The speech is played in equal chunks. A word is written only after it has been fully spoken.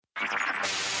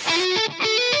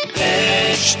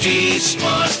HD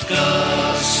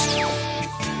Smartcast.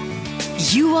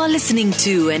 You are listening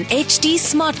to an HD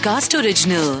Smartcast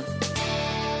original.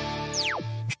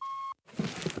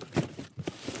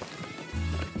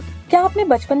 क्या आपने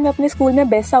बचपन में अपने स्कूल में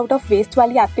बेस्ट आउट ऑफ वेस्ट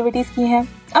वाली एक्टिविटीज की हैं?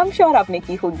 आई एम श्योर आपने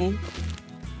की होगी।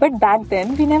 But back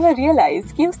then we never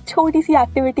realize कि उस छोटी सी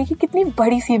एक्टिविटी की कितनी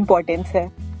बड़ी सी इम्पोर्टेंस है।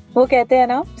 वो कहते हैं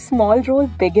ना, small role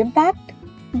big impact.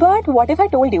 But what if I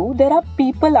told you there are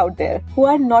people out there who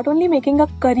are not only making a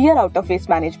career out of waste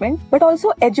management, but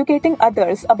also educating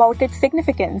others about its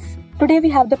significance? Today we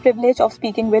have the privilege of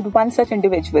speaking with one such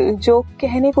individual जो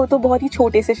कहने को तो बहुत ही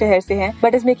छोटे से शहर से है,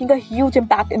 but is making a huge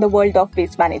impact in the world of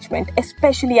waste management,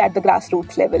 especially at the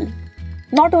grassroots level.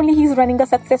 Not only he is running a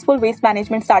successful waste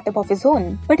management startup of his own,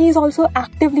 but he is also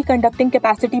actively conducting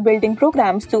capacity building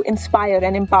programs to inspire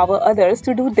and empower others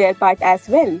to do their part as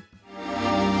well.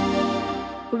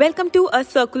 Welcome to A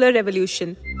Circular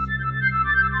Revolution,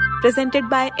 presented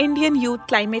by Indian Youth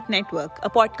Climate Network,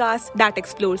 a podcast that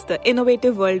explores the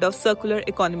innovative world of circular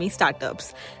economy startups.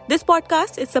 This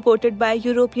podcast is supported by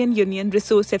European Union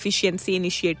Resource Efficiency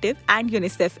Initiative and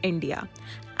UNICEF India.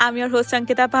 I'm your host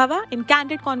Ankita Bhava in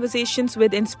candid conversations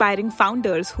with inspiring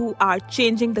founders who are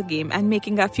changing the game and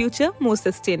making our future more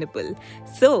sustainable.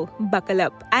 So, buckle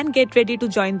up and get ready to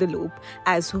join the loop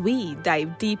as we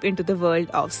dive deep into the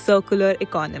world of circular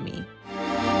economy.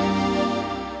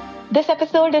 This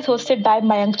episode is hosted by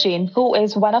Mayank Jain, who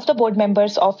is one of the board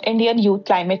members of Indian Youth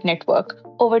Climate Network.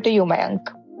 Over to you,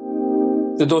 Mayank.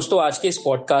 तो दोस्तों, आज के इस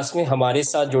podcast में हमारे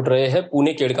साथ जुड़ रहे हैं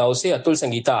पुणे केड़गांव से अतुल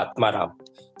संगीता आत्माराम।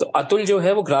 तो अतुल जो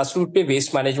है वो ग्रास रूट पे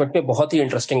वेस्ट मैनेजमेंट में बहुत ही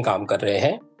इंटरेस्टिंग काम कर रहे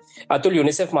हैं। अतुल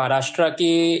यूनिसेफ महाराष्ट्र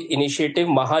के इनिशिएटिव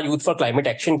महा यूथ फॉर क्लाइमेट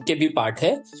एक्शन के भी पार्ट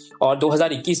है और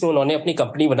 2021 में उन्होंने अपनी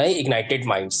कंपनी बनाई इग्नाइटेड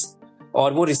माइंड्स,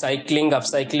 और वो रिसाइकलिंग,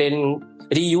 अपसाइकलिंग,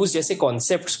 रीयूज जैसे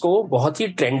कॉन्सेप्ट्स को बहुत ही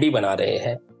ट्रेंडी बना रहे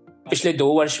हैं। पिछले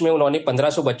 2 वर्ष में उन्होंने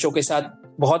 1500 बच्चों के साथ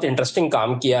बहुत इंटरेस्टिंग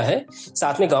काम किया है।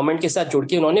 साथ में गवर्नमेंट के साथ जुड़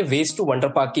के उन्होंने वेस्ट टू वंडर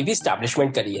पार्क की भी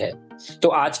एस्टैब्लिशमेंट करी है। तो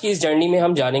आज की इस जर्नी में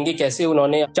हम जानेंगे कैसे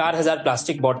उन्होंने 4000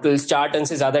 प्लास्टिक बॉटल्स, 4 टन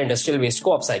से ज्यादा इंडस्ट्रियल वेस्ट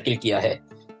को अपसाइकिल किया है।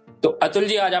 तो अतुल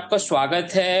जी, आज आपका स्वागत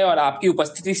है और आपकी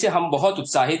उपस्थिति से हम बहुत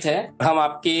उत्साहित हैं। हम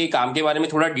आपके काम के बारे में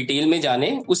थोड़ा डिटेल में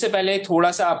जाने, उससे पहले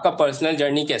थोड़ा सा आपका पर्सनल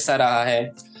जर्नी कैसा रहा है।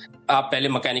 आप पहले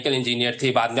मैकेनिकल इंजीनियर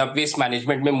थे, बाद में आप वेस्ट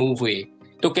मैनेजमेंट में मूव हुए,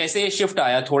 तो कैसे शिफ्ट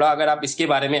आया, थोड़ा अगर आप इसके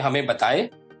बारे में हमें बताएं।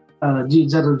 जी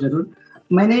जरूर।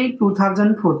 मैंने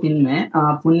 2014 में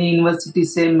पुणे यूनिवर्सिटी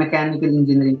से मैकेनिकल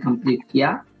इंजीनियरिंग कंप्लीट किया।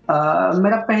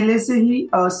 मेरा पहले से ही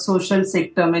सोशल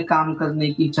सेक्टर में काम करने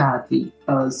की चाह थी।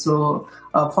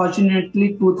 फॉर्चुनेटली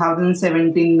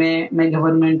 2017 में मैं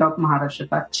गवर्नमेंट ऑफ महाराष्ट्र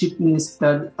का चीफ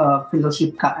मिनिस्टर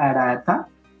फेलोशिप का ऐड आया था।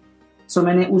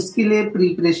 मैंने उसके लिए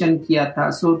प्रिपरेशन किया था।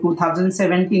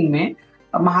 2017 में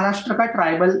महाराष्ट्र का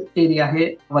ट्राइबल एरिया है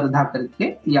वर्धा करके,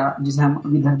 या जिसे हम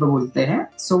विदर्भ बोलते हैं।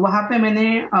 वहां पे मैंने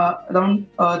अराउंड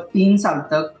 3 साल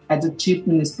तक as a chief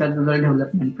minister rural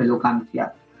development fellow काम किया।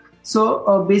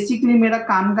 बेसिकली मेरा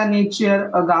काम का नेचर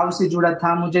गांव से जुड़ा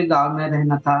था, मुझे गांव में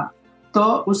रहना था। तो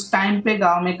उस टाइम पे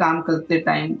गांव में काम करते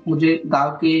टाइम मुझे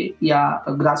गांव के या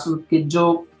ग्रास रूट के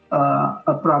जो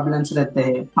प्रॉब्लम्स रहते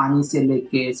हैं, पानी से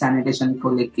लेके सैनिटेशन को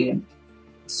लेके,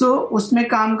 उसमें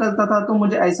काम करता था। तो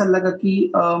मुझे ऐसा लगा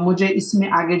कि मुझे इसमें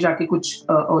आगे जाके कुछ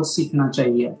और सीखना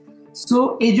चाहिए।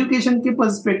 एजुकेशन के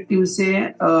पर्सपेक्टिव से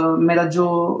मेरा जो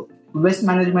वेस्ट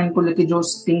मैनेजमेंट को लेके जो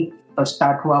स्टिंग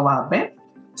स्टार्ट हुआ वहां पे,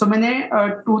 मैंने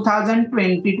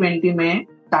 2020 में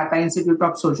Tata institute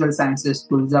of social sciences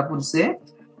Tuljapur से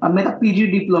मेरा पीजी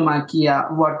डिप्लोमा किया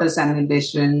water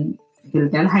sanitation,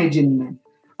 health and hygiene में।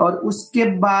 और उसके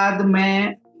बाद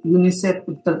मैं UNICEF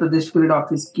Uttar Pradesh field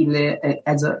office के लिए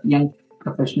एज अ यंग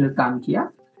प्रोफेशनल काम किया।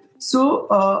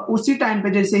 उसी टाइम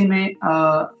पे जैसे ही मैं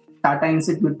टाटा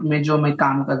इंस्टीट्यूट में जो मैं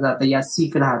काम कर रहा था या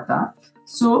सीख रहा था,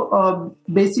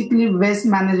 बेसिकली वेस्ट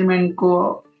मैनेजमेंट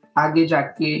को आगे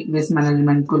जाके वेस्ट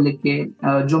मैनेजमेंट को लेके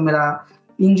जो मेरा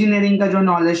इंजीनियरिंग का जो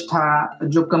नॉलेज था,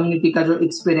 जो कम्युनिटी का जो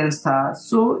एक्सपीरियंस था,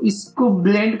 इसको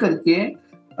ब्लेंड करके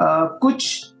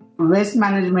कुछ वेस्ट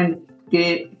मैनेजमेंट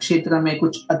के क्षेत्र में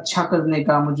कुछ अच्छा करने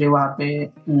का मुझे वहां पे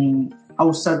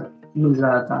अवसर मिल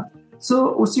रहा था।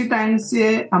 उसी टाइम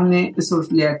से हमने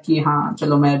सोच लिया कि हाँ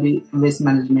चलो मैं अभी वेस्ट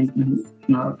मैनेजमेंट में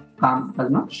काम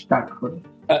करना स्टार्ट करूँ।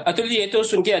 अतुल जी, ये तो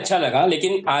सुन के अच्छा लगा,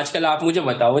 लेकिन आजकल आप मुझे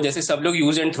बताओ, जैसे सब लोग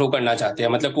यूज एंड थ्रो करना चाहते हैं,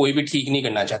 मतलब कोई भी ठीक नहीं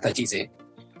करना चाहता चीजें।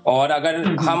 और अगर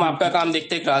हम आपका काम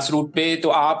देखते हैं ग्रास रूट पे, तो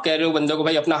आप कह रहे हो बंदों को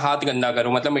भाई अपना हाथ गंदा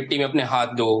करो, मतलब मिट्टी में अपने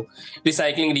हाथ धो,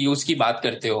 रिसाइकलिंग, रीयूज की बात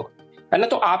करते हो, है ना।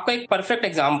 तो आपका एक परफेक्ट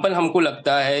एग्जाम्पल हमको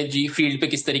लगता है जी, फील्ड पे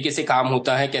किस तरीके से काम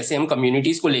होता है, कैसे हम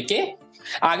कम्युनिटीज को लेके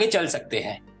आगे चल सकते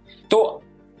हैं। तो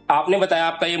आपने बताया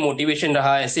आपका ये मोटिवेशन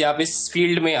रहा, ऐसे आप इस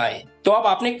फील्ड में आए, तो अब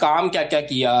आपने काम क्या क्या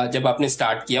किया जब आपने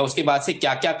स्टार्ट किया, उसके बाद से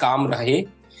क्या क्या काम रहे,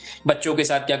 बच्चों के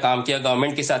साथ क्या काम किया,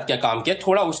 गवर्नमेंट के साथ क्या काम किया,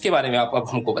 थोड़ा उसके बारे में आप अब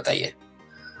हमको बताइए।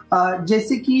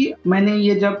 जैसे कि मैंने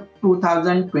ये जब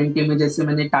 2020 में जैसे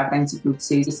मैंने टाटा इंस्टीट्यूट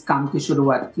से इस काम की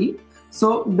शुरुआत की,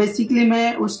 सो बेसिकली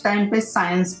मैं उस टाइम पे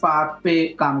साइंस पार्क पे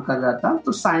काम कर रहा था।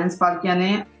 तो साइंस पार्क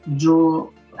यानी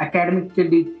जो एकेडमिक के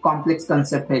डीप कॉम्प्लेक्स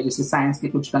कंसेप्ट है, जैसे साइंस के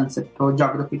कुछ कंसेप्ट हो,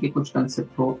 ज्योग्राफी के कुछ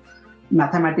कंसेप्ट हो,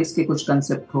 मैथमेटिक्स के कुछ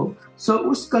कंसेप्ट हो, सो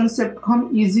उस कंसेप्ट को हम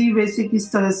इजी वे से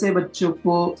किस तरह से बच्चों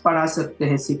को पढ़ा सकते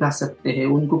हैं, सिखा सकते हैं,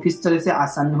 उनको किस तरह से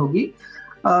आसान होगी,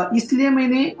 इसलिए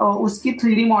मैंने उसके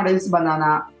 3D मॉडल्स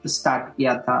बनाना स्टार्ट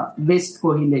किया था। वेस्ट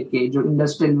को ही लेके, जो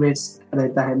इंडस्ट्रियल वेस्ट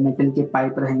रहता है, मेटल के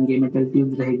पाइप रहेंगे, मेटल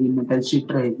ट्यूब रहेगी, मेटल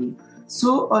शीट रहेगी।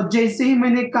 सो जैसे ही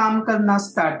मैंने काम करना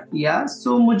स्टार्ट किया,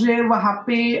 सो मुझे वहां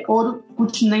पे और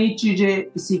कुछ नई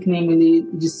चीजें सीखने मिली,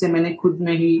 जिससे मैंने खुद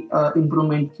में ही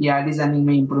इम्प्रूवमेंट किया, डिजाइनिंग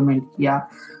में इम्प्रूवमेंट किया।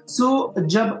 सो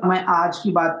जब मैं आज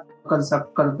की बात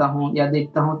करता हूँ या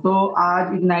देखता हूँ, तो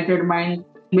आज इग्नाइटेड माइंड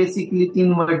बेसिकली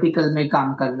 3 वर्टिकल में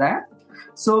काम कर रहा है।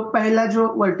 सो पहला जो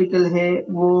वर्टिकल है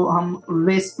वो हम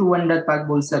वेस्ट टू वंडर पार्क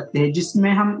बोल सकते हैं, जिसमें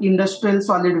हम इंडस्ट्रियल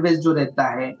सॉलिड वेस्ट जो रहता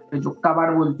है, जो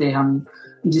कबाड़ बोलते हैं हम,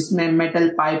 जिसमें मेटल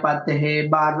पाइप आते हैं,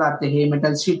 बार आते हैं,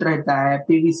 मेटल शीट रहता है,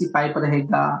 पीवीसी पाइप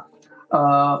रहेगा,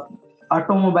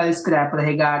 ऑटोमोबाइल स्क्रैप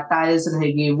रहेगा, टायर्स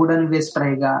रहेगी, वुडन वेस्ट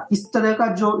रहेगा। इस तरह का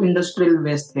जो इंडस्ट्रियल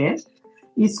वेस्ट है,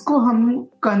 इसको हम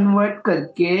कन्वर्ट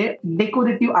करके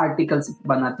डेकोरेटिव आर्टिकल्स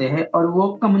बनाते हैं और वो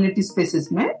कम्युनिटी स्पेसेस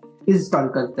में इंस्टॉल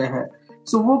करते हैं।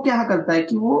 सो वो क्या करता है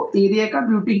कि वो एरिया का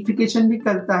ब्यूटिफिकेशन भी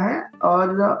करता है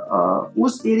और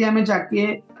उस एरिया में जाके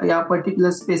या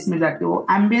पर्टिकुलर स्पेस में जाके वो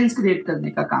एम्बियंस क्रिएट करने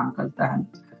का काम करता है।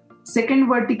 सेकेंड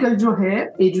वर्टिकल जो है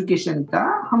एजुकेशन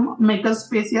का, हम मेकर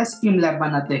स्पेस या स्किम लैब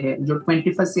बनाते हैं, जो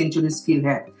 21st सेंचुरी स्किल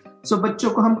है। सो बच्चों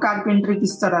को हम कारपेंटरी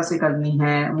किस तरह से करनी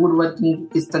है, वुड वर्किंग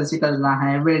किस तरह से करना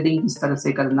है, वेल्डिंग किस तरह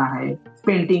से करना है,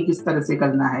 पेंटिंग किस तरह से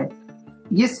करना है,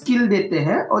 ये स्किल देते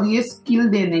हैं। और ये स्किल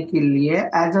देने के लिए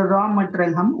एज अ रॉ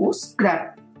मटेरियल हम वो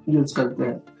स्क्रैप यूज करते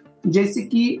हैं। जैसे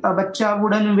कि बच्चा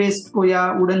वुडन वेस्ट को या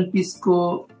वुडन पीस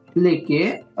को लेके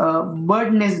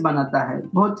बर्ड नेस्ट बनाता है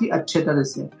बहुत ही अच्छे तरह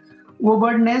से। वो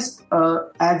bird nest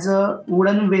as a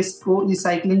wooden waste को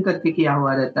रिसाइकलिंग करके किया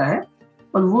हुआ रहता है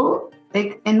और वो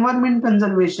एक एनवायरमेंट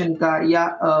कंजर्वेशन का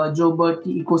या जो बर्ड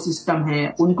की इकोसिस्टम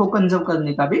है उनको कंजर्व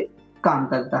करने का भी काम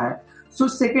करता है। सो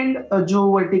सेकंड जो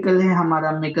वर्टिकल है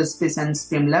हमारा maker space and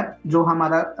STEM lab, जो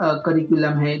हमारा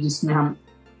करिकुलम है, जिसमें हम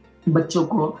बच्चों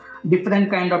को different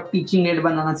kind of teaching aid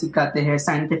बनाना सिखाते हैं,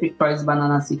 साइंटिफिक टॉयज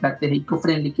बनाना सिखाते हैं, इको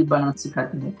फ्रेंडली किट बनाना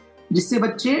सिखाते हैं, जिससे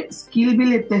बच्चे स्किल भी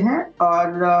लेते हैं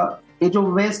और ये जो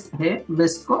वेस्ट है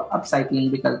वेस्ट को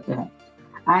अपसाइक्लिंग भी करते हैं।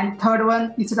 एंड थर्ड वन,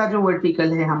 तीसरा जो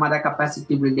वर्टिकल है हमारा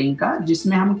कैपेसिटी बिल्डिंग का,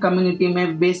 जिसमें हम कम्युनिटी में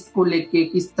वेस्ट को लेके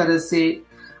किस तरह से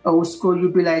उसको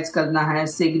यूटिलाइज करना है,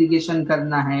 सेग्रीगेशन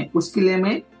करना है, उसके लिए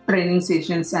मैं training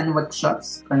sessions and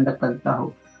workshops conduct करता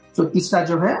हूँ। तो तीसरा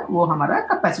जो है वो हमारा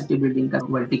कैपेसिटी बिल्डिंग का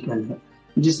वर्टिकल है,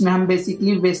 जिसमें हम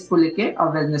बेसिकली वेस्ट को लेके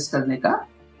अवेयरनेस करने का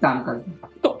काम करते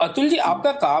हैं। तो अतुल जी,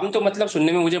 आपका काम तो मतलब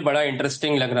सुनने में मुझे बड़ा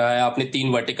इंटरेस्टिंग लग रहा है। आपने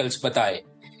 3 वर्टिकल्स बताए,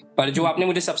 पर जो आपने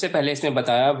मुझे सबसे पहले इसमें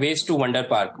बताया वेस्ट टू वंडर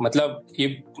पार्क, मतलब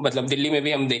ये मतलब दिल्ली में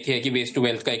भी हम देखे हैं कि वेस्ट टू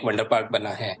वेल्थ का एक वंडर पार्क बना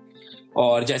है,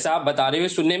 और जैसा आप बता रहे हो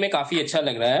सुनने में काफी अच्छा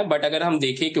लग रहा है। बट अगर हम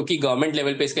देखें, क्योंकि गवर्नमेंट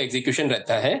लेवल पे इसका एग्जीक्यूशन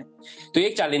रहता है, तो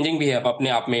एक चैलेंजिंग भी है अपने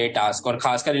आप में टास्क, और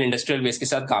खासकर इंडस्ट्रियल वेस्ट के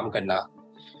साथ काम करना।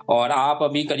 और आप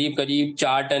अभी करीब करीब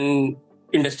 4 टन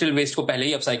इंडस्ट्रियल वेस्ट को पहले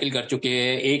ही अपसाइकिल कर चुके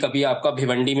हैं। एक अभी आपका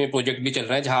भिवंडी में प्रोजेक्ट भी चल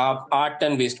रहा है जहां आप 8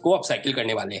 टन वेस्ट को अपसाइकिल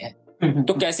करने वाले हैं।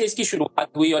 तो कैसे इसकी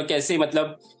शुरुआत हुई और कैसे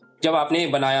मतलब जब आपने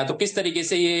बनाया तो किस तरीके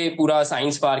से ये पूरा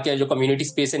साइंस पार्क या जो कम्युनिटी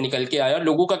स्पेस से निकल के आया,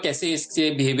 लोगों का कैसे इससे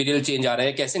बिहेवियरल चेंज आ रहा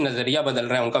है, कैसे नजरिया बदल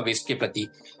रहा है उनका वेस्ट के प्रति,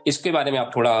 इसके बारे में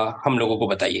आप थोड़ा हम लोगों को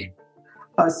बताइए।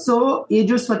 ये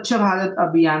जो स्वच्छ भारत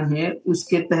अभियान है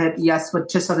उसके तहत, या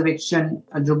स्वच्छ सर्वेक्षण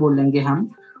जो बोलेंगे हम,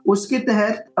 उसके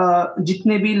तहत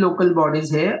जितने भी लोकल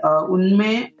बॉडीज है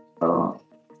उनमें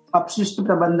अपशिष्ट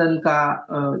प्रबंधन का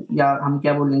या हम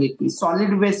क्या बोलेंगे कि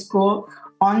सॉलिड वेस्ट को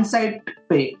ऑन साइट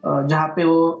पे जहाँ पे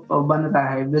वो बन रहा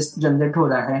है, वेस्ट जनरेट हो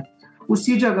रहा है,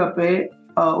 उसी जगह पे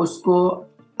उसको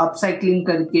अपसाइक्लिंग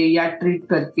करके या ट्रीट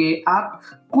करके आप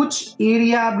कुछ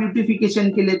एरिया ब्यूटिफिकेशन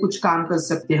के लिए कुछ काम कर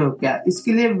सकते हो क्या।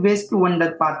 इसके लिए वेस्ट टू वंडर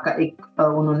पार्क का एक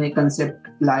उन्होंने कंसेप्ट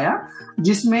लाया,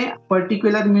 जिसमें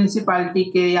पर्टिकुलर म्यूनिसिपैलिटी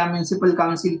के या म्यूनिसिपल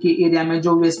काउंसिल के एरिया में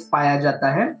जो वेस्ट पाया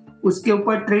जाता है उसके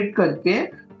ऊपर ट्रीट करके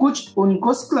कुछ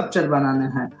उनको स्कल्पचर बनाना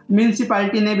है।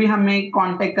 म्यूनिसिपैलिटी ने भी हमें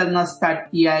कांटेक्ट करना स्टार्ट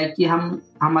किया है कि हम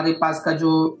हमारे पास का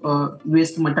जो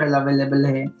वेस्ट मटेरियल अवेलेबल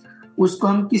है उसको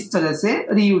हम किस तरह से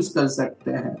रीयूज कर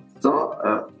सकते हैं। तो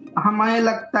हमें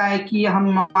लगता है कि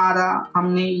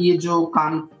हमने ये जो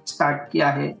काम स्टार्ट किया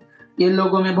है ये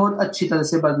लोगों में बहुत अच्छी तरह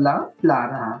से बदलाव ला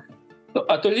रहा है। तो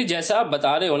अतुल जी, जैसा आप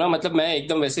बता रहे हो ना, मतलब मैं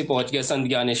एकदम वैसे पहुंच गया, संत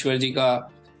ज्ञानेश्वर जी का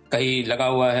कहीं लगा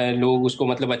हुआ है, लोग उसको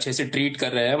मतलब अच्छे से ट्रीट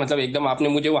कर रहे हैं, मतलब एकदम आपने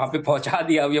मुझे वहां पे पहुंचा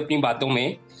दिया अभी अपनी बातों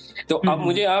में। तो अब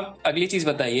मुझे आप अगली चीज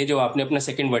बताइए, जो आपने अपना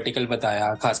सेकंड वर्टिकल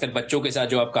बताया, खासकर बच्चों के साथ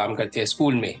जो आप काम करते हैं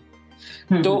स्कूल में।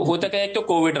 तो होता क्या है, एक तो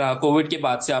कोविड रहा, कोविड के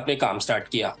बाद से आपने काम स्टार्ट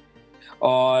किया,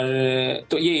 और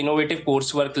तो ये इनोवेटिव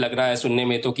कोर्स वर्क लग रहा है सुनने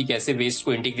में तो, कि कैसे वेस्ट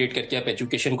को इंटीग्रेट करके आप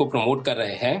एजुकेशन को प्रमोट कर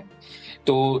रहे हैं।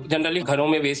 तो जनरली घरों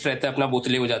में वेस्ट रहता है, अपना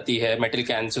बोतलें हो जाती है, मेटल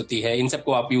कैंस होती है, इन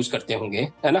सबको आप यूज करते होंगे,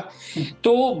 है ना।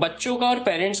 तो बच्चों का और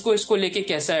पेरेंट्स को इसको लेके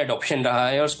कैसा एडॉप्शन रहा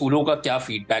है, और स्कूलों का क्या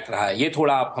फीडबैक रहा है, ये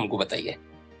थोड़ा आप हमको बताइए।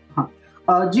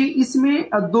 जी, इसमें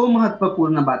दो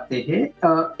महत्वपूर्ण बातें हैं।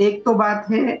 एक तो बात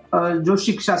है जो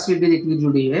शिक्षा से डायरेक्टली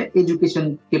जुड़ी है, एजुकेशन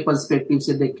के पर्सपेक्टिव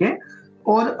से देखें,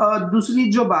 और दूसरी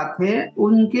जो बात है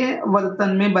उनके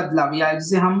वर्तन में बदलाव, या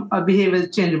जिसे हम बिहेवियर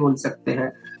चेंज बोल सकते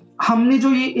हैं। हमने जो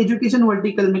ये एजुकेशन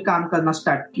वर्टिकल में काम करना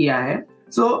स्टार्ट किया है,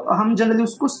 सो हम जनरली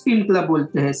उसको स्टीम क्लब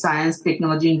बोलते हैं, science,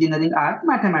 technology, engineering, art,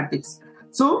 mathematics.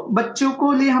 बच्चों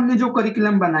को लिए हमने जो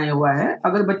करिकुलम बनाया हुआ है,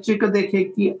 अगर बच्चे को देखे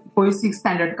कि कोई 6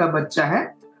 स्टैंडर्ड का बच्चा है,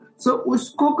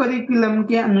 उसको करिकुलम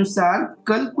के अनुसार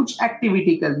कल कुछ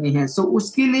एक्टिविटी करनी है,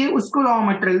 उसके लिए उसको रॉ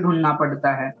मटेरियल ढूंढना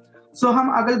पड़ता है।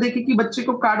 हम अगर देखें कि बच्चे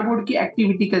को कार्डबोर्ड की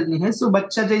एक्टिविटी करनी है,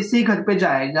 बच्चा जैसे ही घर पे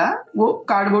जाएगा वो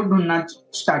कार्डबोर्ड ढूंढना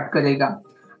स्टार्ट करेगा।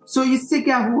 इससे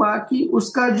क्या हुआ कि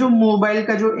उसका जो मोबाइल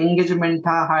का जो एंगेजमेंट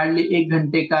था, हार्डली 1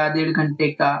 घंटे का, 1.5 घंटे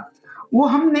का, वो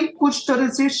हमने कुछ तरह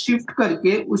से शिफ्ट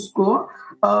करके उसको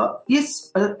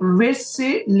इस वेस्ट से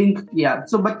लिंक किया।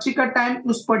 बच्चे का टाइम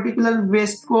उस पर्टिकुलर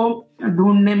वेस्ट को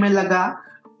ढूंढने में लगा।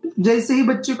 जैसे ही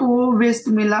बच्चे को वो वेस्ट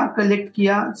मिला, कलेक्ट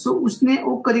किया, उसने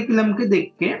वो करिकुलम के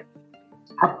देख के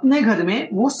अपने घर में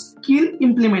वो स्किल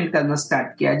इंप्लीमेंट करना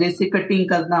स्टार्ट किया, जैसे कटिंग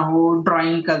करना हो,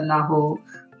 ड्राइंग करना हो,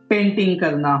 पेंटिंग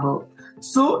करना हो।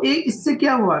 इससे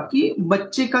क्या हुआ कि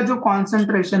बच्चे का जो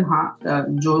कंसंट्रेशन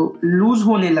जो लूज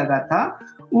होने लगा था,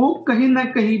 वो कहीं ना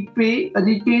कहीं पे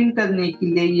रिटेन करने के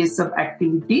लिए ये सब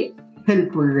एक्टिविटी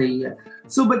हेल्पफुल रही है।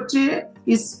 बच्चे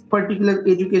इस पर्टिकुलर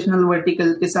एजुकेशनल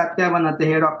वर्टिकल के साथ क्या बनाते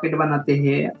हैं, रॉकेट बनाते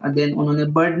हैं, देन उन्होंने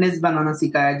बर्ड नेस्ट बनाना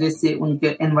सिखाया, जिससे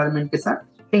उनके एनवायरनमेंट के साथ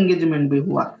एंगेजमेंट भी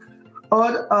हुआ।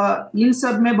 और इन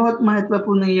सब में बहुत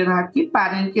महत्वपूर्ण ये रहा कि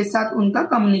पेरेंट के साथ उनका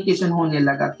कम्युनिकेशन होने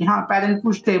लगा, कि हाँ, पेरेंट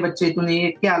पूछते हैं बच्चे तूने ये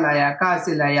क्या लाया, कहाँ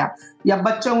से लाया, या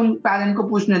बच्चा उन पेरेंट को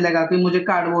पूछने लगा कि मुझे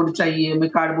कार्डबोर्ड चाहिए, मैं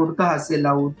कार्डबोर्ड कहाँ से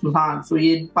लाऊं, तो हाँ,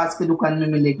 ये पास के दुकान में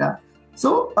मिलेगा।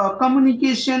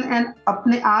 कम्युनिकेशन एंड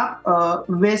अपने आप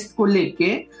वेस्ट को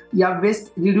लेके या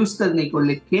वेस्ट रिड्यूस करने को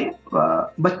लेके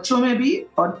बच्चों में भी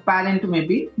और पेरेंट में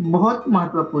भी बहुत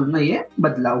महत्वपूर्ण ये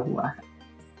बदलाव हुआ है।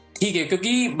 ठीक है,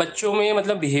 क्योंकि बच्चों में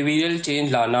मतलब बिहेवियरल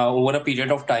चेंज लाना over a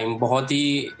period of time बहुत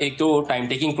ही, एक तो टाइम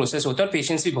टेकिंग प्रोसेस होता है और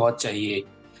पेशेंस भी बहुत चाहिए।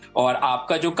 और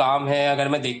आपका जो काम है, अगर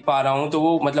मैं देख पा रहा हूँ, तो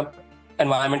वो मतलब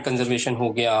एनवायरनमेंट कंजर्वेशन हो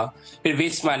गया, फिर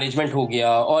वेस्ट मैनेजमेंट हो गया,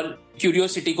 और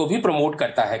क्यूरियोसिटी को भी प्रमोट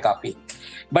करता है काफी।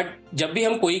 बट जब भी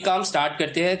हम कोई काम स्टार्ट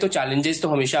करते हैं तो चैलेंजेस तो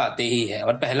हमेशा आते ही है,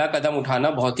 और पहला कदम उठाना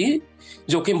बहुत ही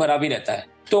जोखिम भरा भी रहता है।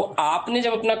 तो आपने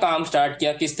जब अपना काम स्टार्ट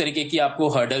किया, किस तरीके की आपको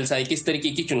हर्डल्स आई, किस तरीके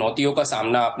की चुनौतियों का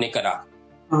सामना आपने करा?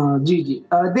 जी,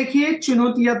 देखिए,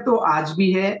 चुनौतियां तो आज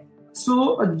भी है।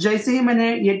 जैसे ही मैंने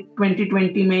ये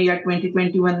 2020 में या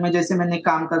 2021 में जैसे मैंने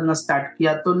काम करना स्टार्ट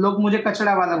किया, तो लोग मुझे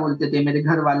कचरा वाला बोलते थे, मेरे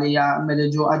घर वाले या मेरे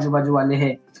जो आजू बाजू वाले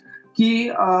हैं, कि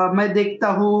मैं देखता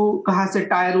हूँ कहाँ से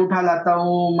टायर उठा लाता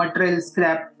हूँ, मटेरियल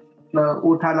स्क्रैप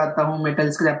उठा लाता हूँ, मेटल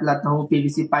स्क्रैप लाता हूँ,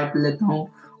 पीवीसी पाइप लेता हूँ,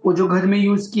 वो जो घर में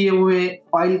यूज किए हुए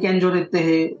ऑयल कैन जो रहते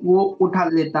हैं वो उठा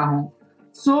लेता हूँ।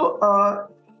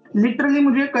 लिटरली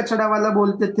मुझे कचरा वाला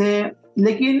बोलते थे।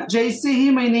 लेकिन जैसे ही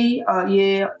मैंने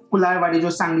ये कुलारवाड़ी जो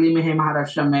सांगली में है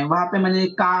महाराष्ट्र में, वहां पे मैंने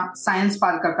साइंस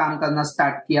पार्क का काम करना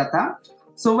स्टार्ट किया था।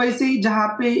 वैसे ही जहाँ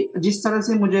पे जिस तरह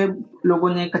से मुझे लोगों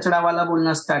ने कचरा वाला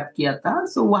बोलना स्टार्ट किया था,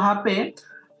 वहां पे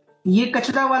ये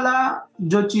कचरा वाला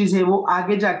जो चीज है वो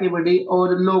आगे जाके बढ़ी,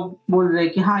 और लोग बोल रहे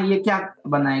कि हाँ, ये क्या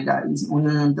बनाएगा,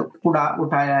 उन्होंने तो कूड़ा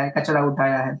उठाया है, कचरा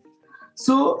उठाया है।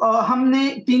 हमने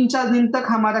 3-4 दिन तक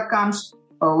हमारा काम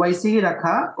वैसे ही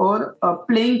रखा, और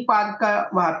प्लेइंग पार्क का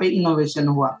वहां पे इनोवेशन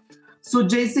हुआ।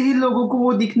 जैसे ही लोगों को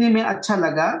वो दिखने में अच्छा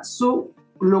लगा,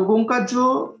 लोगों का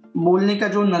जो बोलने का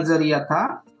जो नजरिया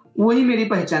था वही मेरी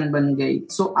पहचान बन गई।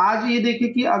 आज ये देखे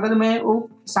कि अगर मैं वो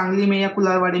सांगली में या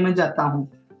कुलारवाड़ी में जाता हूँ,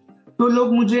 तो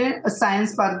लोग मुझे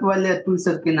साइंस पार्क वाले अतुल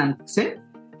सर के नाम से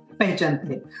पहचानते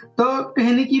हैं। तो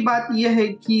कहने की बात यह है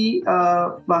कि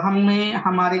हमें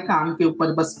हमारे काम के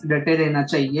ऊपर बस डटे रहना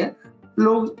चाहिए,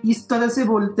 लोग इस तरह से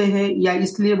बोलते हैं या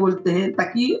इसलिए बोलते हैं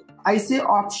ताकि ऐसे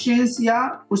ऑप्शंस या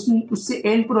उससे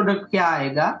एंड प्रोडक्ट क्या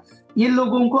आएगा ये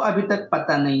लोगों को अभी तक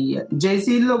पता नहीं है।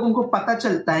 जैसे ही लोगों को पता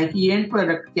चलता है कि एंड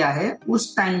प्रोडक्ट क्या है,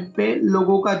 उस टाइम पे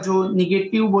लोगों का जो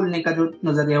निगेटिव बोलने का जो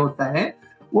नजरिया होता है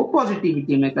वो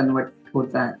पॉजिटिविटी में कन्वर्ट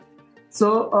होता है।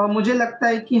 सो मुझे लगता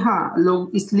है कि हाँ,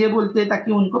 लोग इसलिए बोलते हैं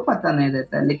ताकि उनको पता नहीं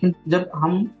रहता है, लेकिन जब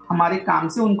हम हमारे काम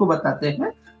से उनको बताते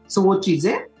हैं सो वो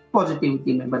चीजें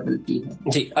पॉजिटिविटी में बदलती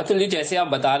है। जी अतुल जी, जैसे आप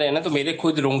बता रहे हैं ना, तो मेरे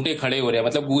खुद रोंगटे खड़े हो रहे हैं,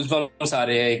 मतलब गूज़बम्स आ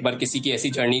रहे हैं एक बार किसी की ऐसी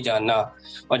जर्नी जानना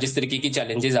और जिस तरीके की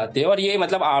चैलेंजेस आते हैं। और ये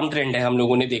मतलब आम ट्रेंड है, हम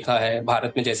लोगों ने देखा है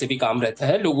भारत में जैसे भी काम रहता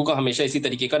है, लोगों का हमेशा इसी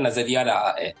तरीके का नजरिया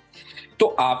रहा है। तो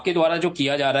आपके द्वारा जो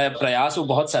किया जा रहा है प्रयास वो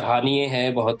बहुत सराहनीय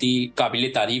है, बहुत ही काबिले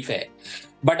तारीफ है।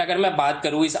 बट अगर मैं बात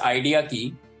करूं इस आइडिया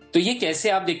की, तो ये कैसे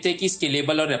आप देखते हैं कि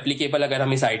स्केलेबल और रेप्लिकेबल अगर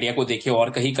हम इस आइडिया को देखें और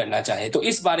कहीं करना चाहें, तो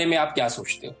इस बारे में आप क्या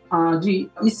सोचते हो? जी,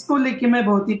 इसको लेके मैं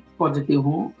बहुत ही पॉजिटिव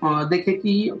हूँ। देखे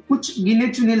कि कुछ गिने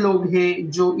चुने लोग हैं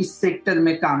जो इस सेक्टर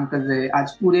में काम कर रहे हैं।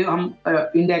 आज पूरे हम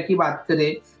इंडिया की बात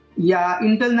करें या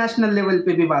इंटरनेशनल लेवल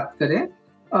पे भी बात करें,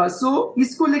 सो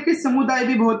इसको लेके समुदाय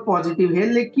भी बहुत पॉजिटिव है,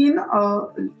 लेकिन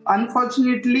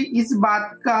अनफॉर्चुनेटली इस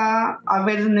बात का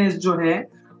अवेयरनेस जो है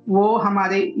वो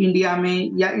हमारे इंडिया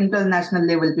में या इंटरनेशनल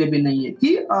लेवल पे भी नहीं है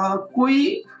कि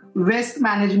कोई वेस्ट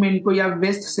मैनेजमेंट को या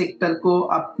वेस्ट सेक्टर को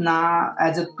अपना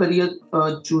एज अ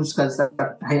करियर चूज कर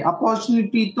सकता है।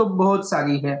 अपॉर्चुनिटी तो बहुत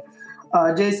सारी है।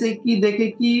 जैसे कि देखे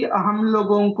कि हम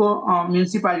लोगों को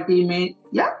म्यूनिसिपैलिटी में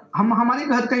या हम हमारे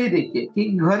घर का ही देखे कि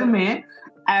घर में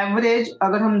एवरेज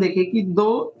अगर हम देखें कि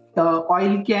 2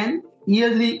 oil can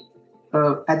yearly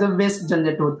as a waste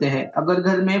generate होते हैं। अगर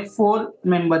घर में 4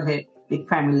 मेंबर है एक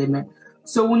फैमिली में,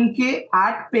 सो उनके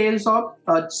 8 पेयर्स ऑफ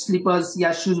स्लीपर्स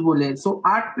या शूज बोले, सो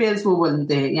 8 पेयर्स वो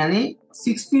बनते हैं, यानी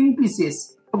 16 पीसेस।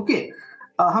 ओके,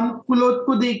 हम क्लोथ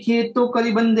को देखिए तो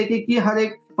करीबन देखे कि हर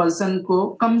एक पर्सन को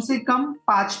कम से कम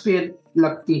 5 पेयर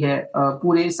लगती है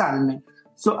पूरे साल में।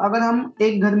 सो अगर हम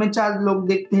एक घर में 4 लोग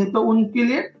देखते हैं तो उनके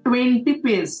लिए 20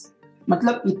 पेयर्स,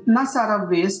 मतलब इतना सारा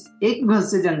वेस्ट एक घर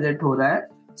से जनरेट हो रहा है।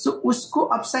 सो उसको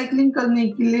अपसाइक्लिंग करने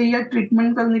के लिए या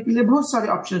ट्रीटमेंट करने के लिए बहुत सारे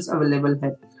ऑप्शंस अवेलेबल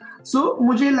है। सो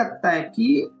मुझे लगता है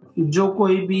कि जो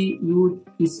कोई भी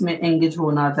यूथ इसमें एंगेज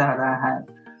होना चाह रहा है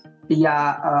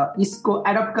या इसको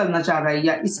अडॉप्ट करना चाह रहा है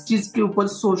या इस चीज के ऊपर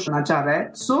सोचना चाह रहा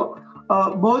है, सो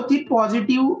बहुत ही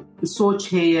पॉजिटिव सोच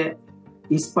है ये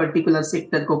इस पर्टिकुलर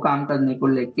सेक्टर को काम करने को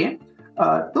लेके।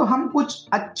 तो हम कुछ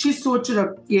अच्छी सोच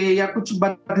रख के या कुछ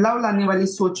बदलाव लाने वाली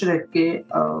सोच रख के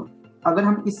अगर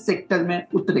हम इस सेक्टर में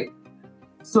उतरे,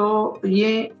 सो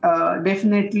ये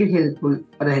डेफिनेटली हेल्पफुल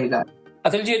रहेगा।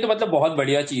 अतुल जी, ये तो मतलब बहुत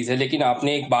बढ़िया चीज है, लेकिन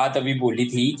आपने एक बात अभी बोली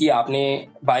थी कि आपने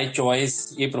बाय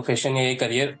चॉइस ये प्रोफेशन या ये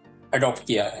करियर अडॉप्ट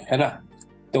किया है ना?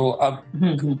 तो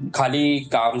अब खाली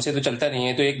काम से तो चलता नहीं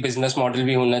है, तो एक बिजनेस मॉडल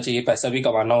भी होना चाहिए, पैसा भी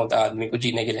कमाना होता है आदमी को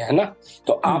जीने के लिए, है ना?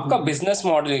 तो आपका बिजनेस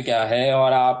मॉडल क्या है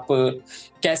और आप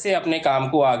कैसे अपने काम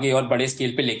को आगे और बड़े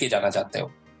स्केल पे लेके जाना चाहते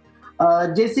हो?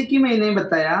 जैसे कि मैंने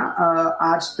बताया,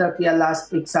 आज तक या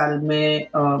लास्ट 1 साल में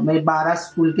मैं 12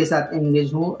 स्कूल के साथ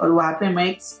एंगेज हूँ और वहाँ पे मैं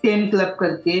एक स्टेम क्लब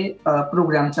करके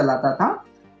प्रोग्राम चलाता था,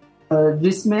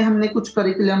 जिसमें हमने कुछ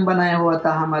करिकुलम बनाया हुआ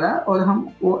था हमारा, और हम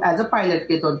वो एज अ पायलट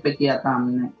के तौर पे किया था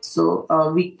हमने। सो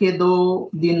वीक के 2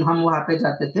 दिन हम वहाँ पे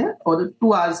जाते थे और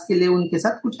 2 आवर्स के लिए उनके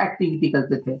साथ कुछ एक्टिविटी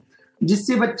करते थे,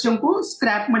 जिससे बच्चों को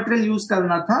स्क्रैप मटेरियल यूज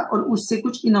करना था और उससे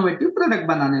कुछ इनोवेटिव प्रोडक्ट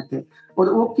बनाने थे। और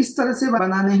वो किस तरह से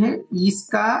बनाने हैं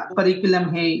इसका करिकुलम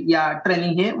है या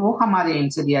ट्रेनिंग है वो हमारे एंड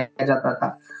से दिया जाता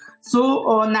था। सो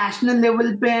नेशनल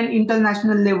लेवल पे एंड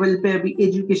इंटरनेशनल लेवल पे अभी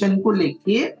एजुकेशन को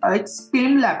लेके एक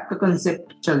स्टेम लैब का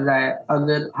कंसेप्ट चल रहा है।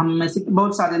 अगर हम में से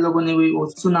बहुत सारे लोगों ने भी वो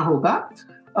सुना होगा,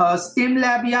 स्टेम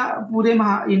लैब या पूरे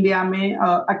इंडिया में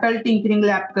अटल टिंकरिंग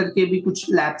लैब करके भी कुछ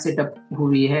लैब सेटअप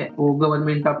हुई है, वो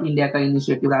गवर्नमेंट ऑफ इंडिया का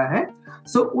इनिशिएटिव रहा है।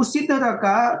 सो उसी तरह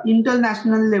का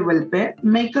इंटरनेशनल लेवल पे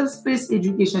मेकर स्पेस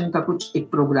एजुकेशन का कुछ एक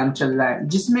प्रोग्राम चल रहा है,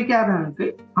 जिसमें क्या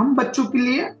रहेंगे, हम बच्चों के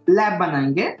लिए लैब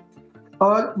बनाएंगे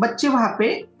और बच्चे वहां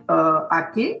पे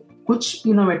आके कुछ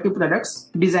इनोवेटिव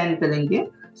प्रोडक्ट्स डिजाइन करेंगे।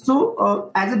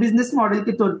 So as a business model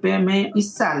के तौर पे मैं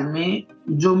इस साल में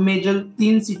जो मेजर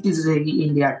 3 सिटीज रहेगी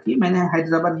इंडिया की, मैंने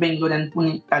हैदराबाद, बेंगलोर एंड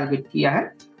पुणे टारगेट किया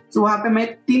है। सो वहां पे मैं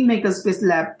 3 मेकर स्पेस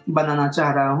लैब बनाना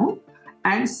चाह रहा हूँ।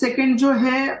 एंड सेकेंड जो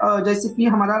है, जैसे कि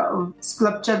हमारा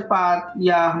स्कल्पचर पार्क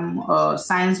या हम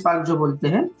साइंस पार्क जो बोलते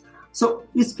हैं, सो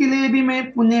इसके लिए भी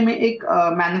मैं पुणे में एक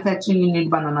मैन्युफैक्चरिंग यूनिट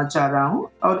बनाना चाह रहा हूँ।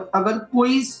 और अगर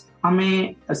कोई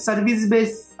हमें सर्विस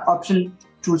बेस्ड ऑप्शन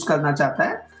चूज करना चाहता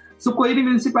है, सो कोई भी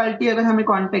म्यूनिसिपैलिटी अगर हमें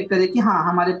कांटेक्ट करे कि हाँ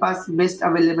हमारे पास बेस्ट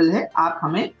अवेलेबल है, आप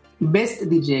हमें बेस्ट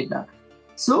दीजिएगा,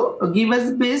 so give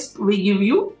us best, we give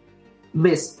you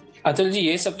best. Atul ji,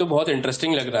 ये सब तो बहुत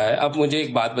इंटरेस्टिंग लग रहा है। अब मुझे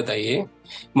एक बात बताइए,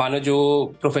 मानो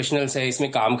जो प्रोफेशनल्स है इसमें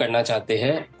काम करना चाहते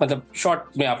हैं, मतलब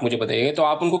शॉर्ट में आप मुझे बताइए, तो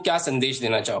आप उनको क्या संदेश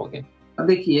देना चाहोगे?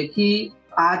 देखिए कि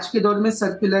आज के दौर में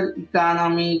सर्कुलर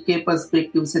इकोनॉमी के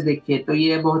पर्सपेक्टिव से देखिए तो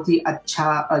ये बहुत ही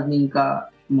अच्छा अर्निंग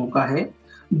का मौका है।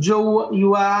 जो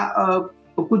युवा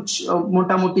कुछ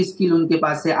मोटा मोटी स्किल उनके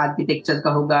पास है, आर्किटेक्चर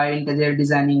का होगा, इंटीरियर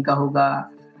डिजाइनिंग का होगा,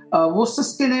 वो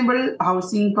सस्टेनेबल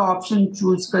हाउसिंग का ऑप्शन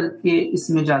चूज करके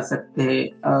इसमें जा सकते हैं।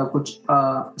 कुछ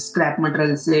स्क्रैप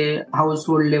मटेरियल से हाउस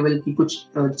होल्ड लेवल की कुछ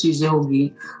चीजें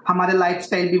होगी। हमारा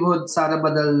लाइफस्टाइल भी बहुत सारा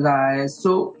बदल रहा है।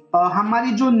 सो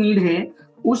हमारी जो नीड है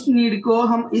उस नीड को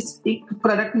हम इस एक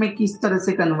प्रोडक्ट में किस तरह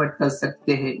से कन्वर्ट कर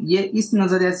सकते हैं, ये इस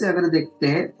नजरिए से अगर देखते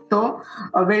हैं तो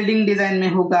वेल्डिंग डिजाइन में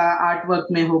होगा, आर्ट वर्क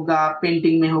में होगा,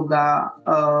 पेंटिंग में होगा,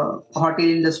 होटल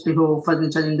इंडस्ट्री हो,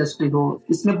 फर्नीचर इंडस्ट्री हो,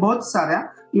 इसमें बहुत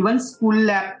सारा, इवन स्कूल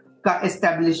लैब का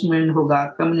एस्टेब्लिशमेंट होगा,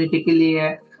 कम्युनिटी के लिए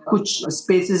कुछ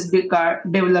स्पेसेस का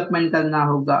डेवलपमेंट करना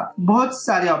होगा। बहुत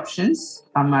सारे ऑप्शंस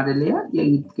हमारे लिए या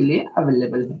यूथ के लिए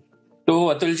अवेलेबल है। तो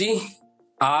अतुल जी,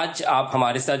 आज आप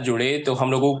हमारे साथ जुड़े तो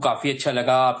हम लोगों को काफी अच्छा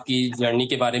लगा आपकी जर्नी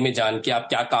के बारे में जान के, आप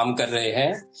क्या काम कर रहे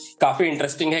हैं। काफी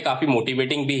इंटरेस्टिंग है, काफी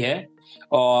मोटिवेटिंग भी है।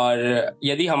 और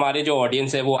यदि हमारे जो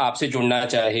ऑडियंस है वो आपसे जुड़ना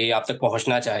चाहे, आप तक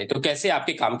पहुंचना चाहे, तो कैसे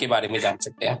आपके काम के बारे में जान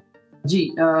सकते हैं?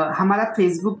 जी, हमारा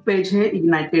फेसबुक पेज है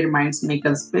इग्नाइटेड माइंड्स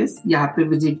मेकर स्पेस। यहाँ पे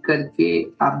विजिट करके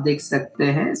आप देख सकते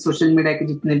हैं सोशल मीडिया के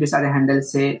जितने भी सारे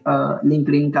हैंडल्स है।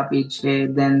 लिंक्डइन का पेज है,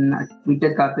 देन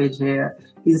ट्विटर का पेज है,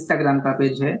 इंस्टाग्राम का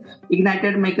पेज है।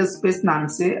 इग्नाइटेड मेकर स्पेस नाम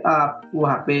से आप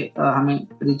वहाँ पे हमें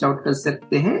रीच आउट कर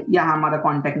सकते हैं। यहाँ हमारा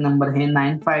कॉन्टैक्ट नंबर है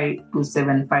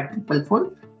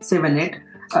 9527544778।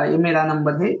 ये मेरा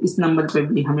नंबर है, इस नंबर पे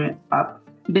भी हमें आप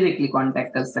डायरेक्टली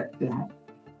कॉन्टैक्ट कर सकते हैं।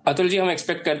 अतुल जी, हम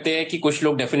एक्सपेक्ट करते हैं कि कुछ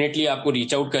लोग डेफिनेटली आपको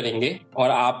रीच आउट करेंगे और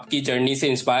आपकी जर्नी से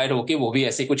इंस्पायर होकर वो भी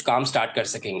ऐसे कुछ काम स्टार्ट कर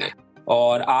सकेंगे।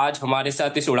 और आज हमारे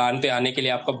साथ इस उड़ान पे आने के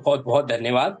लिए आपका बहुत बहुत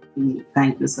धन्यवाद।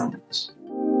 Thank you so much.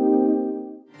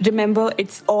 Remember,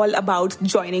 it's all about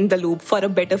joining the loop for a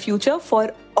better future for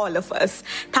all of us.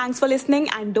 Thanks for listening,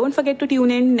 and don't forget to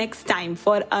tune in next time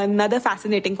for another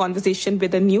fascinating conversation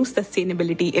with a new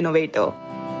sustainability innovator.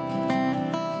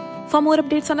 For more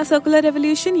updates on a circular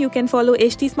revolution, you can follow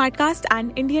HT Smartcast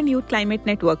and Indian Youth Climate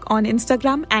Network on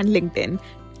Instagram and LinkedIn.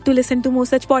 To listen to more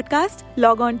such podcasts,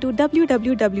 log on to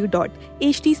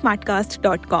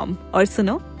www.htsmartcast.com और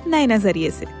सुनो नए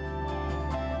नजरिए से।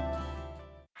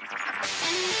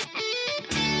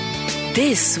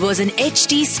 This was an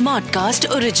HT Smartcast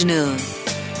original.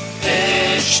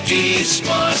 HT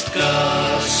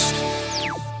Smartcast.